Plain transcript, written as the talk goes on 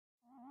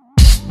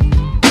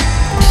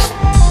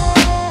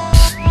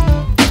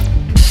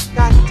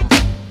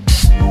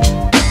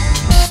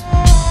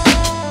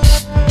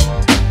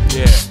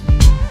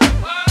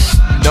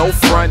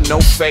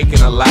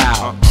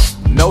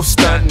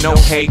no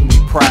hating, we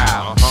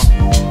proud.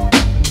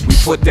 We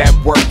put that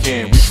work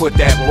in, we put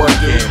that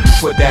work in, we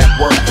put that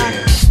work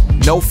in.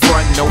 No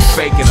front, no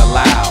faking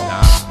allowed.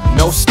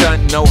 No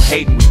stunt, no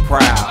hating, we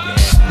proud.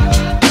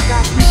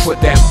 We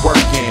put that work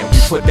in, we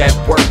put that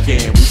work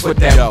in, we put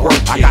that work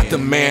in. I got the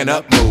man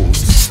up moves,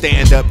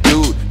 stand up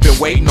dude. Been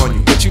waiting on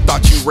you, but you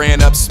thought you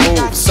ran up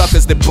smooth.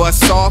 Suckers that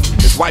bust off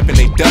is wiping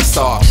they dust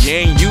off. You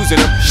ain't using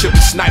them, should be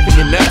sniping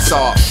your nuts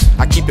off.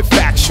 I keep it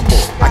factual,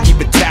 I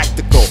keep it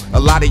tactical. A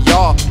lot of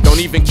y'all don't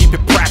even keep it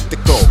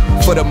practical.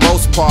 For the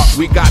most part,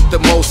 we got the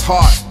most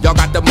heart. Y'all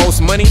got the most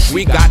money,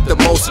 we got the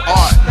most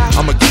art.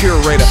 I'm a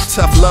curator,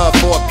 tough love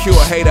for a pure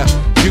hater.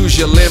 Use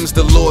your limbs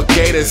to lure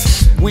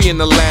gators. We in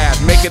the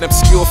lab, making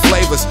obscure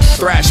flavors.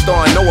 Thrashed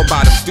on, know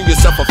about them, do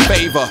yourself a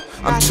favor.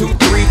 I'm 2, 3, 3,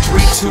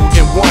 2,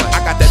 and 1.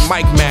 I got that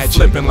mic magic,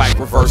 flipping like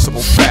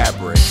reversible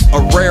fabric. A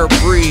rare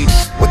breed,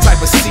 what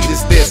type of seed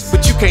is this?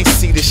 But you can't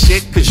see the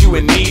shit, cause you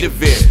in need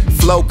of it.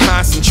 Flow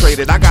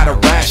concentrated, I gotta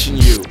ration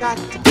you.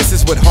 This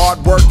is what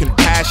hard work and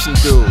passion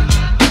do.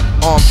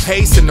 On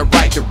pace in the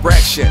right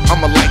direction.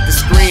 I'ma light the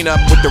screen up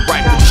with the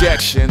right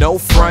projection. No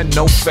front,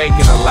 no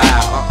faking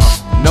allowed.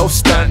 No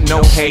stunt,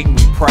 no hating,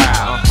 we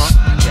proud.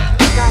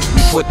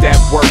 We put that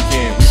work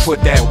in, we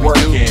put that work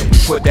in, we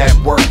put that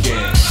work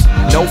in.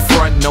 No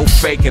front, no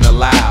faking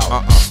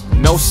allowed.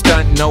 No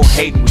stunt, no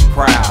hating, we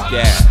proud.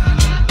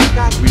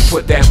 We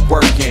put that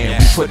work in,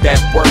 we put that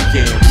work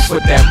in, we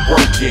put that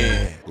work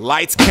in.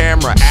 Lights,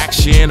 camera,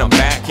 action, I'm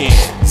back in.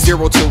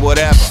 0 to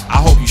whatever, I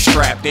hope you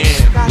strapped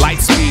in. Light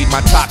speed,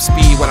 my top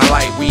speed when I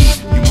light weed.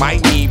 You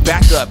might need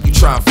backup, you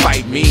try and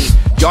fight me.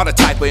 Y'all the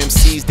type of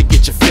MCs to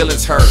get your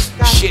feelings hurt.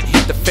 Shit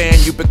hit the fan,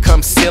 you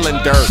become ceiling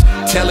dirt.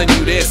 Telling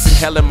you this and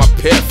hell in my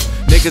piff.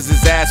 Niggas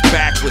is ass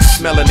backwards,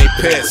 smelling they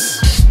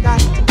piss.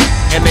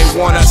 And they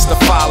want us to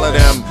follow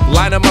them.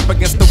 Line them up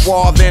against the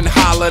wall, then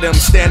holler them.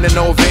 Standing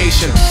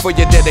ovation for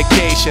your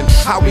dedication.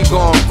 How we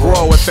gon'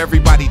 grow if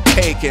everybody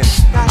taking?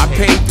 I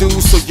pay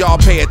dues so y'all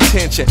pay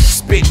attention.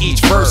 Spit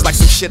each verse like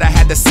some shit I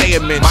had to say a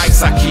minute.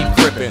 Mics I keep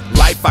gripping,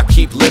 life I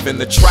keep living.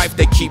 The trife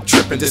they keep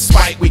tripping,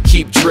 despite we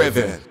keep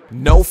driven.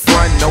 No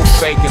front, no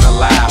faking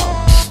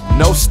allowed.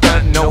 No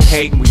stunt, no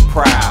hating, we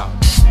proud.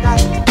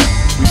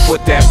 We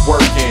put that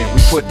work in,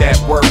 we put that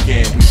work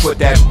in, we put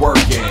that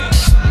work in.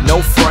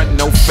 No front,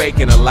 no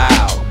faking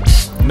allowed.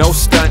 No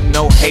stunt,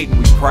 no hating,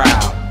 we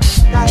proud.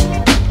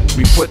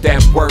 We put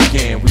that work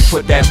in, we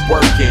put that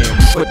work in,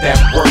 we put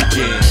that work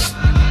in.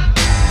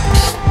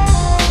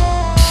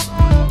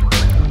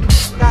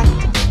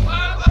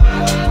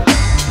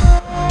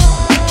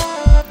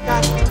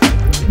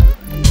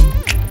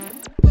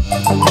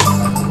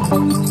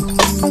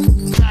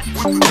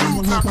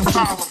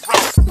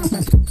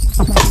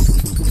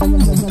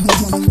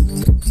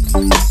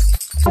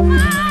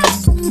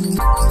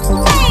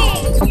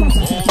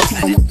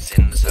 Planets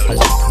in the solar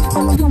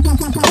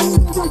system,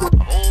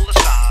 of all the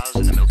stars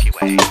in the Milky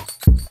Way,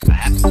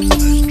 perhaps the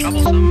most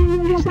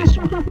troublesome is this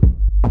one.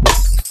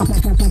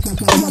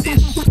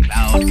 This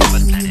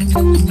cloud-covered planet,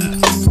 Earth.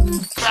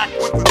 Back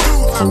with the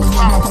news at the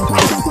top.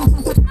 They've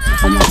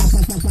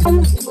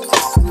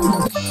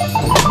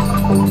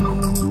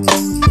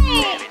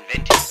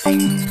invented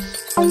things.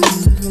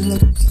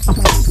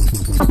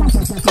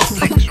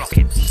 Complex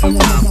rockets so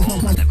powerful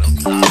that they will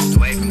blast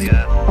away from the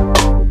Earth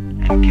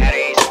and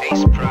carry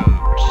space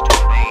probes to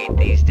invade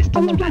these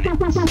distant planets.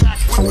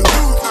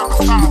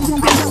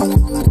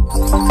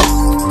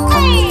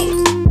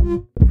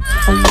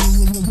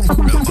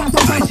 Robot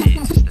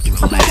devices that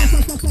will land,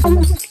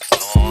 explore,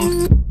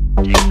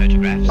 take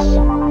photographs,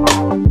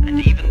 and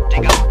even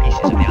dig up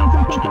pieces of the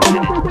unfortunate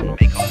planet and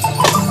make off.